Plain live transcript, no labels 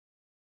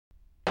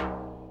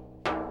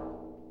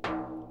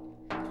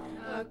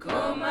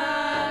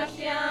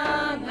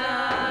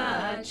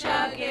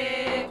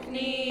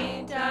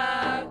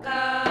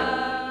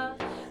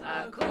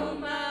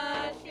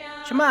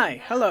Shemai,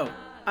 hello.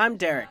 I'm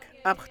Derek.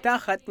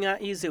 Apchtachat nga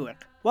izuik.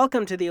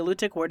 Welcome to the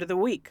Alutiiq Word of the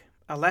Week,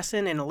 a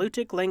lesson in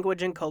Alutiiq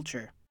language and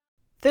culture.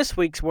 This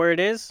week's word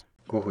is,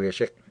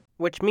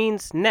 which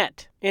means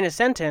net. In a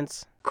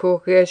sentence,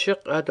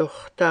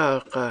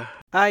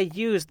 I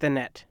used the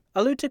net.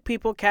 Alutiiq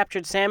people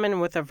captured salmon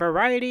with a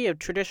variety of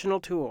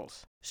traditional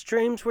tools.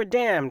 Streams were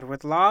dammed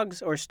with logs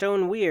or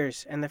stone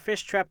weirs, and the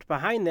fish trapped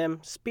behind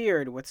them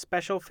speared with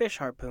special fish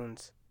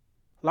harpoons.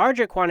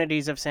 Larger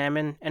quantities of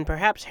salmon, and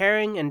perhaps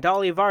herring and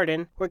dolly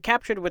varden, were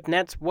captured with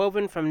nets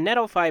woven from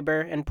nettle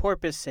fiber and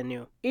porpoise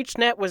sinew. Each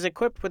net was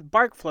equipped with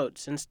bark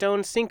floats and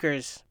stone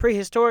sinkers,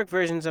 prehistoric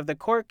versions of the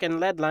cork and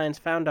lead lines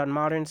found on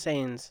modern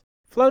seines.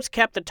 Floats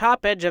kept the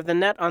top edge of the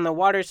net on the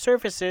water's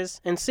surfaces,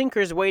 and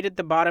sinkers weighted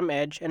the bottom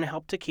edge and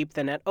helped to keep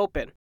the net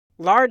open.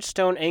 Large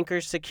stone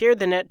anchors secured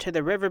the net to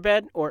the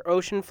riverbed or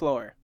ocean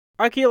floor.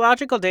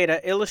 Archaeological data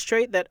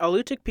illustrate that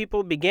Alutiiq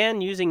people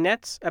began using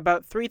nets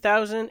about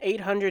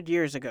 3,800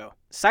 years ago.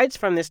 Sites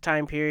from this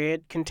time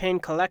period contain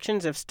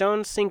collections of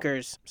stone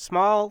sinkers,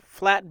 small,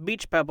 flat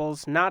beach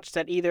pebbles notched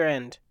at either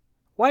end.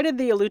 Why did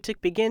the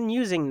Alutiiq begin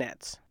using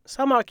nets?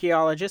 Some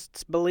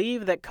archaeologists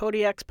believe that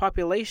Kodiak's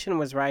population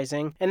was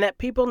rising and that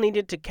people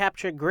needed to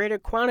capture greater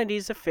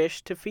quantities of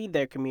fish to feed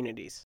their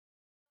communities.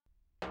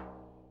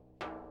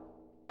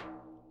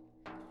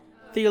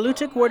 The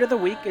Alutiiq Word of the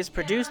Week is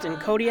produced in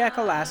Kodiak,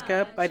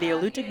 Alaska by the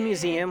Alutiiq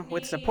Museum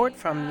with support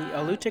from the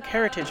Alutiiq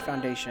Heritage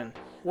Foundation.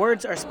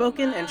 Words are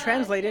spoken and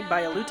translated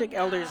by Alutiiq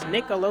elders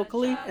Nick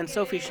Alokli and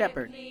Sophie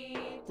Shepard.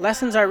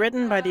 Lessons are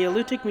written by the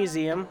Alutiiq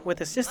Museum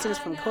with assistance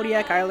from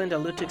Kodiak Island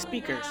Alutiiq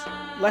speakers.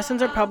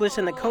 Lessons are published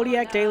in the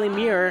Kodiak Daily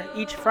Mirror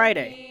each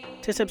Friday.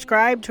 To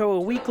subscribe to a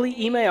weekly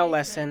email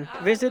lesson,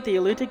 visit the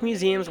Alutiiq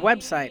Museum's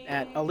website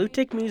at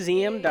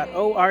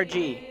alutiiqmuseum.org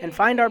and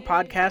find our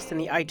podcast in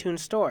the iTunes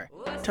Store.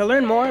 To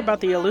learn more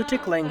about the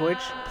Alutiiq language,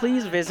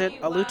 please visit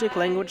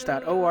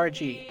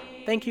alutiiqlanguage.org.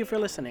 Thank you for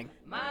listening.